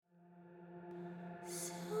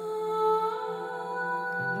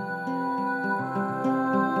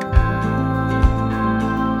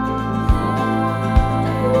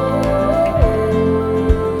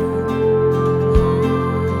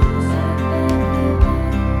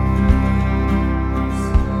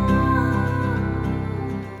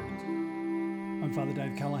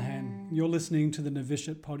listening to the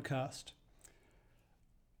Novitiate podcast.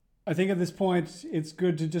 I think at this point, it's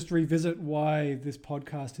good to just revisit why this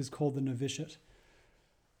podcast is called the Novitiate.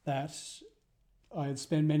 That I had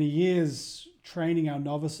spent many years training our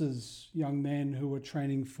novices, young men who were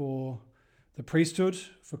training for the priesthood,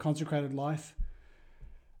 for consecrated life.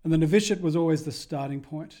 And the novitiate was always the starting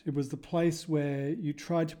point. It was the place where you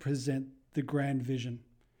tried to present the grand vision,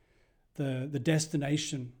 the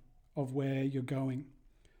destination of where you're going,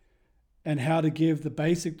 and how to give the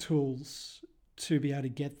basic tools to be able to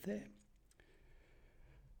get there.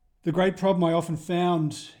 The great problem I often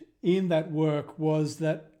found in that work was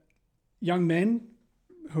that young men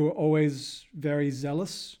who were always very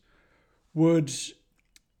zealous would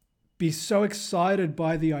be so excited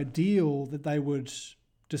by the ideal that they would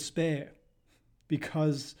despair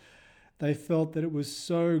because they felt that it was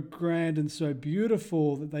so grand and so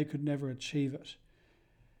beautiful that they could never achieve it.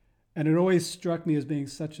 And it always struck me as being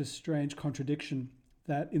such a strange contradiction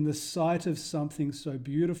that in the sight of something so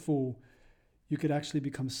beautiful, you could actually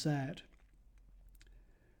become sad.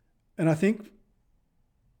 And I think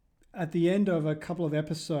at the end of a couple of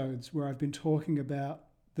episodes where I've been talking about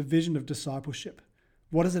the vision of discipleship,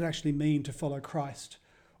 what does it actually mean to follow Christ?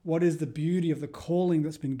 What is the beauty of the calling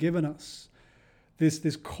that's been given us?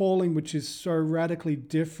 This calling which is so radically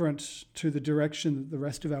different to the direction that the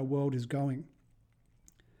rest of our world is going.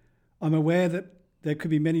 I'm aware that there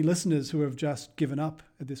could be many listeners who have just given up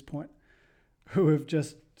at this point, who have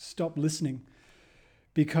just stopped listening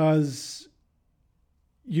because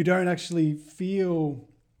you don't actually feel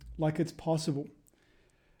like it's possible.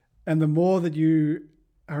 And the more that you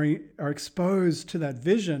are exposed to that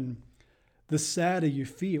vision, the sadder you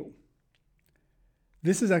feel.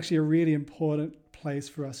 This is actually a really important place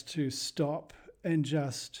for us to stop and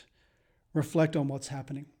just reflect on what's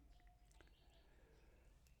happening.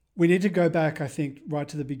 We need to go back, I think, right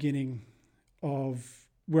to the beginning of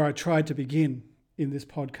where I tried to begin in this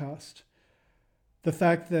podcast. The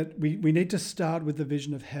fact that we need to start with the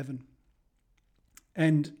vision of heaven.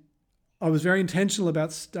 And I was very intentional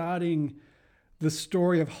about starting the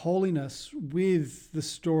story of holiness with the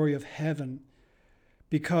story of heaven,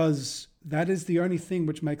 because that is the only thing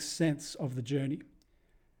which makes sense of the journey.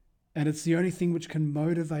 And it's the only thing which can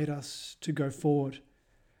motivate us to go forward.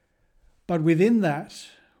 But within that,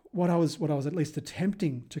 what I was at least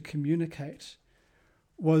attempting to communicate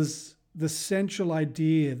was the central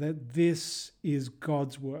idea that this is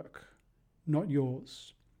God's work, not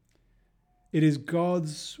yours. It is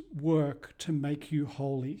God's work to make you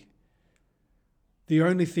holy. The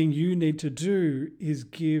only thing you need to do is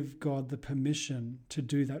give God the permission to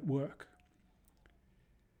do that work.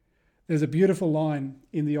 There's a beautiful line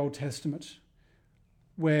in the Old Testament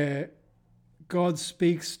where God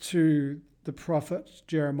speaks to the prophet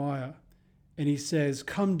Jeremiah and he says,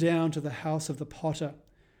 "Come down to the house of the potter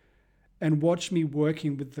and watch me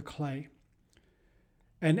working with the clay.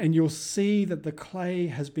 And you'll see that the clay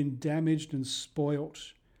has been damaged and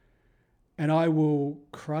spoilt. And I will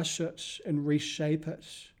crush it and reshape it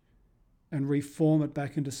and reform it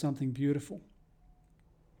back into something beautiful."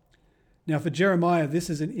 Now for Jeremiah, this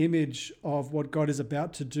is an image of what God is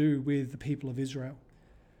about to do with the people of Israel,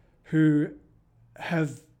 who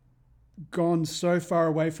have gone so far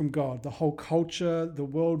away from God. The whole culture, the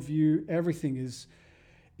worldview, everything is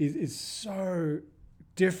so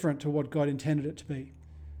different to what God intended it to be.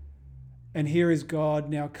 And here is God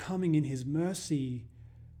now coming in his mercy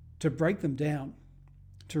to break them down,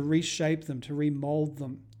 to reshape them, to remold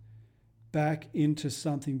them back into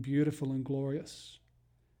something beautiful and glorious.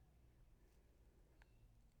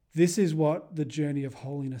 This is what the journey of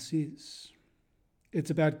holiness is. It's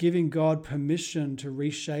about giving God permission to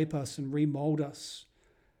reshape us and remold us.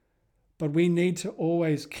 But we need to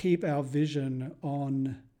always keep our vision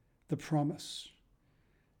on the promise,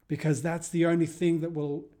 because that's the only thing that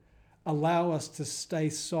will allow us to stay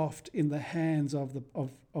soft in the hands of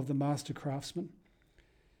the master craftsman.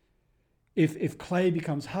 If clay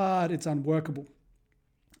becomes hard, it's unworkable.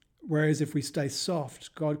 Whereas if we stay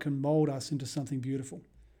soft, God can mold us into something beautiful.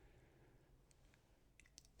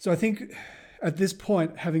 So I think at this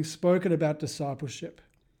point, having spoken about discipleship,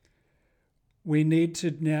 we need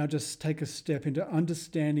to now just take a step into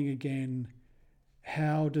understanding again,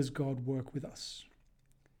 how does God work with us?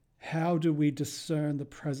 How do we discern the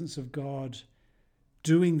presence of God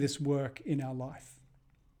doing this work in our life?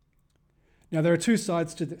 Now, there are two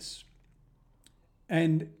sides to this.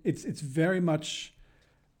 And it's very much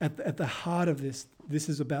at the heart of this. This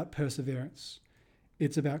is about perseverance.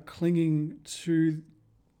 It's about clinging to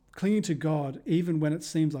God, even when it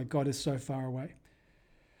seems like God is so far away.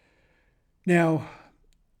 Now,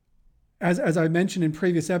 as I mentioned in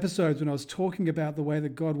previous episodes when I was talking about the way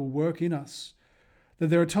that God will work in us, that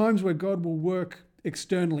there are times where God will work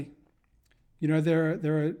externally.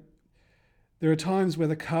 There are times where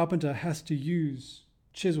the carpenter has to use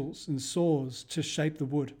chisels and saws to shape the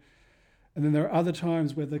wood. And then there are other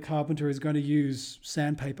times where the carpenter is going to use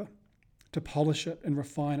sandpaper to polish it and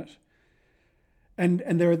refine it. And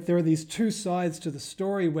there are these two sides to the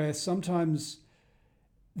story where sometimes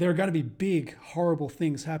there are going to be big, horrible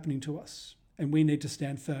things happening to us, and we need to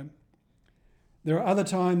stand firm. There are other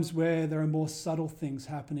times where there are more subtle things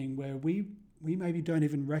happening where we maybe don't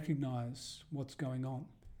even recognize what's going on.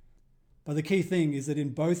 But the key thing is that in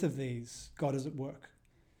both of these, God is at work.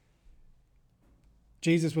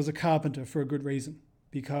 Jesus was a carpenter for a good reason,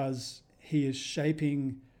 because he is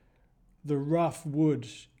shaping the rough wood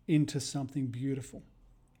into something beautiful.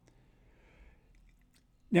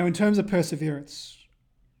 Now, in terms of perseverance,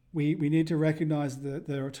 we need to recognize that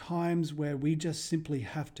there are times where we just simply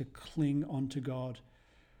have to cling onto God.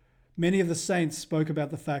 Many of the saints spoke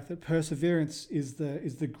about the fact that perseverance is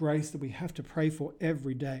the grace that we have to pray for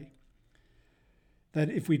every day. That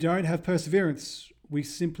if we don't have perseverance, we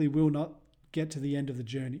simply will not get to the end of the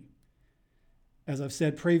journey. As I've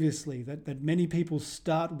said previously, that many people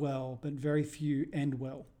start well, but very few end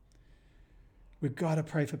well. We've got to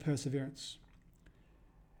pray for perseverance.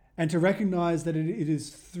 And to recognize that it is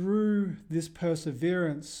through this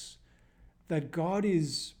perseverance that God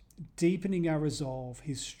is deepening our resolve.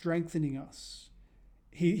 He's strengthening us.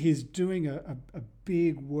 He's doing a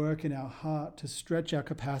big work in our heart to stretch our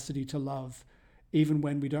capacity to love, even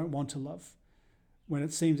when we don't want to love, when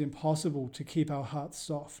it seems impossible to keep our hearts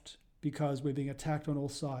soft because we're being attacked on all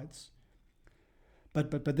sides.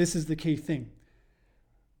 But this is the key thing.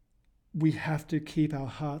 We have to keep our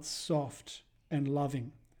hearts soft and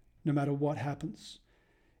loving, no matter what happens.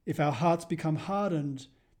 If our hearts become hardened,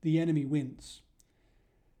 the enemy wins.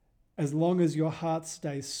 As long as your heart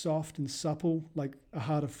stays soft and supple, like a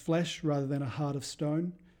heart of flesh rather than a heart of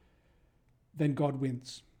stone, then God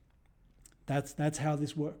wins. That's how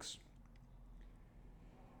this works.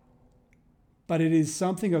 But it is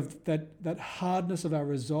something of that hardness of our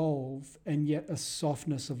resolve and yet a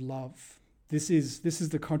softness of love. This is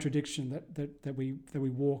the contradiction that we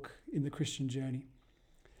walk in the Christian journey.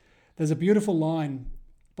 There's a beautiful line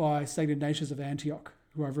by St. Ignatius of Antioch,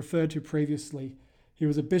 who I've referred to previously. He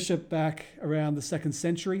was a bishop back around the 2nd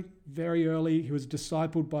century, very early. He was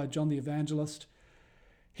discipled by John the Evangelist.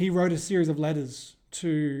 He wrote a series of letters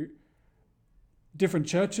to different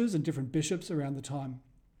churches and different bishops around the time.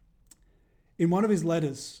 In one of his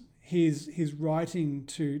letters, he's writing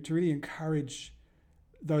to really encourage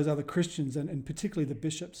those other Christians and particularly the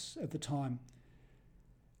bishops at the time.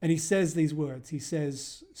 And he says these words. He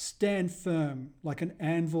says, "Stand firm like an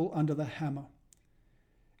anvil under the hammer.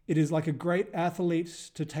 It is like a great athlete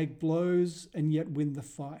to take blows and yet win the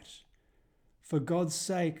fight. For God's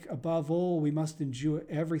sake, above all, we must endure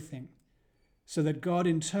everything, so that God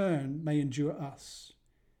in turn may endure us.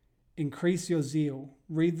 Increase your zeal,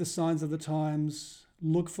 read the signs of the times,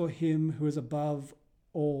 look for him who is above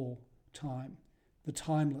all time, the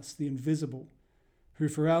timeless, the invisible, who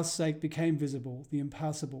for our sake became visible, the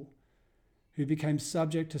impassible, who became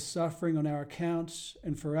subject to suffering on our account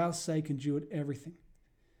and for our sake endured everything."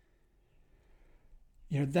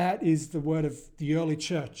 That is the word of the early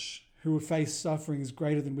church, who will face sufferings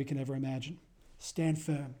greater than we can ever imagine. Stand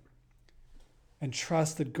firm and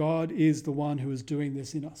trust that God is the one who is doing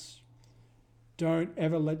this in us. Don't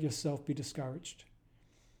ever let yourself be discouraged.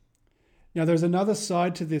 Now, there's another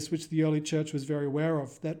side to this which the early church was very aware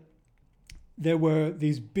of, that there were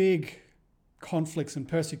these big conflicts and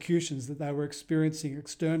persecutions that they were experiencing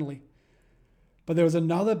externally. But there was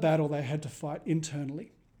another battle they had to fight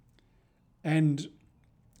internally. And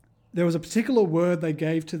there was a particular word they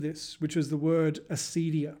gave to this, which was the word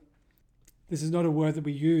acedia. This is not a word that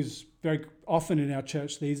we use very often in our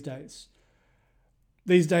church these days.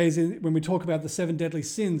 These days, when we talk about the 7 deadly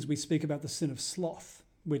sins, we speak about the sin of sloth,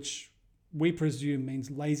 which we presume means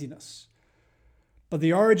laziness. But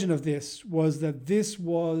the origin of this was that this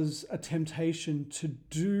was a temptation to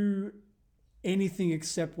do anything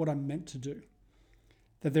except what I'm meant to do.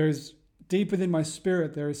 That there is, deep within my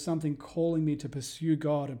spirit, there is something calling me to pursue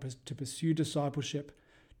God and to pursue discipleship,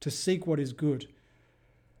 to seek what is good.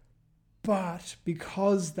 But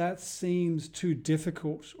because that seems too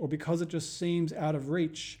difficult, or because it just seems out of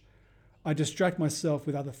reach, I distract myself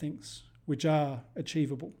with other things which are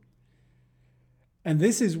achievable. And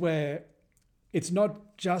this is where it's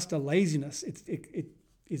not just a laziness, it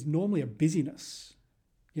is normally a busyness.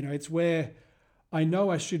 It's where I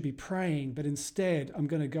know I should be praying, but instead I'm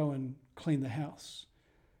going to go and clean the house.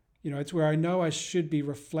 It's where I know I should be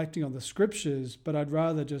reflecting on the scriptures, but I'd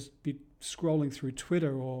rather just be scrolling through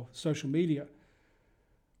Twitter or social media.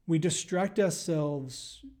 We distract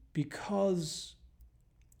ourselves because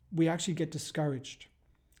we actually get discouraged.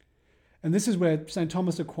 And this is where St.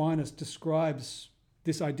 Thomas Aquinas describes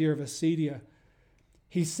this idea of acedia.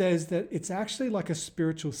 He says that it's actually like a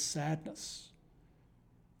spiritual sadness,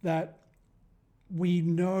 that we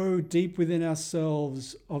know deep within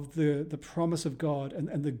ourselves of the promise of God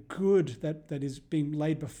and the good that is being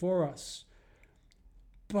laid before us.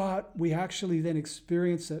 But we actually then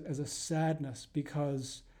experience it as a sadness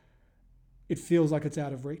because it feels like it's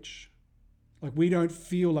out of reach. Like we don't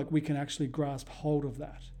feel like we can actually grasp hold of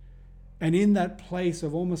that. And in that place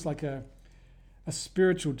of almost like a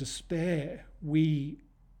spiritual despair, we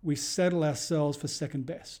settle ourselves for second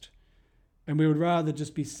best. And we would rather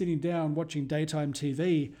just be sitting down watching daytime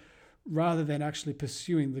TV rather than actually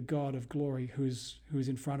pursuing the God of glory who is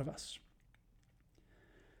in front of us.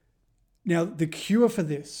 Now, the cure for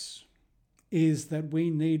this is that we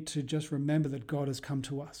need to just remember that God has come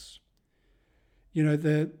to us.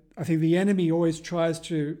 I think the enemy always tries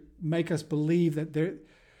to make us believe that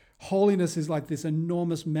holiness is like this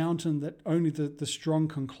enormous mountain that only the strong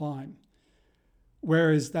can climb,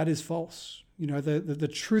 whereas that is false.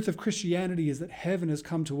 The truth of Christianity is that heaven has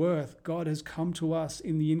come to earth. God has come to us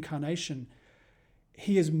in the incarnation.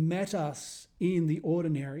 He has met us in the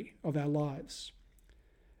ordinary of our lives.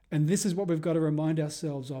 And this is what we've got to remind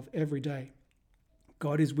ourselves of every day.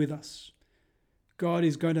 God is with us. God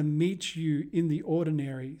is going to meet you in the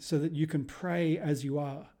ordinary so that you can pray as you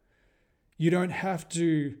are. You don't have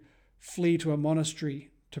to flee to a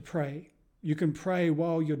monastery to pray. You can pray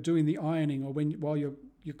while you're doing the ironing or while you're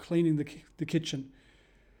cleaning the kitchen.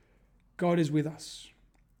 God is with us.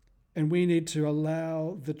 And we need to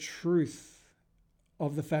allow the truth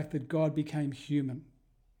of the fact that God became human.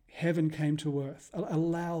 Heaven came to earth.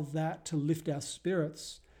 Allow that to lift our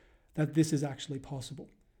spirits that this is actually possible.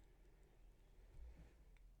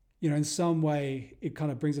 In some way, it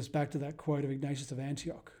kind of brings us back to that quote of Ignatius of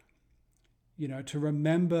Antioch. To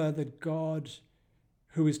remember that God,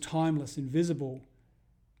 who is timeless, invisible,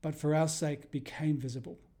 but for our sake became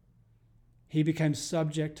visible. He became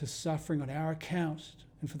subject to suffering on our account,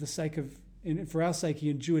 and for our sake, he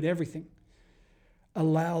endured everything.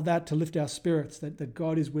 Allow that to lift our spirits, that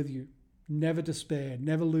God is with you. Never despair,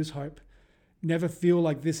 never lose hope, never feel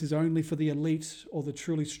like this is only for the elite or the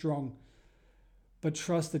truly strong, but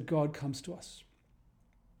trust that God comes to us.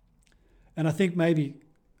 And I think maybe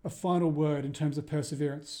a final word in terms of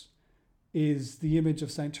perseverance is the image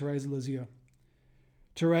of Saint Therese of Lisieux.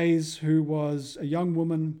 Therese, who was a young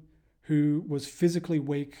woman who was physically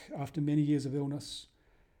weak after many years of illness,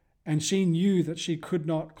 and she knew that she could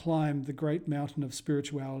not climb the great mountain of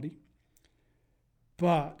spirituality,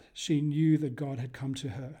 but she knew that God had come to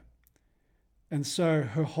her. And so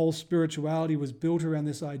her whole spirituality was built around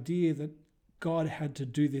this idea that God had to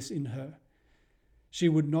do this in her. She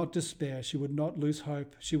would not despair. She would not lose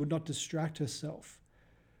hope. She would not distract herself.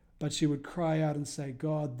 But she would cry out and say,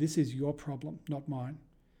 God, this is your problem, not mine.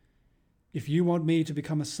 If you want me to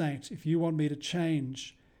become a saint, if you want me to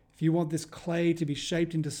change, if you want this clay to be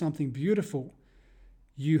shaped into something beautiful,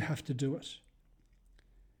 you have to do it.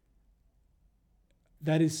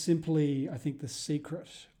 That is simply, I think, the secret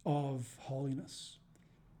of holiness.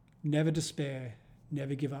 Never despair,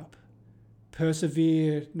 never give up.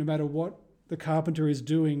 Persevere no matter what the carpenter is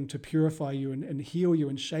doing to purify you and heal you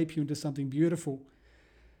and shape you into something beautiful.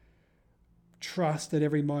 Trust at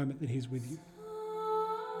every moment that he's with you.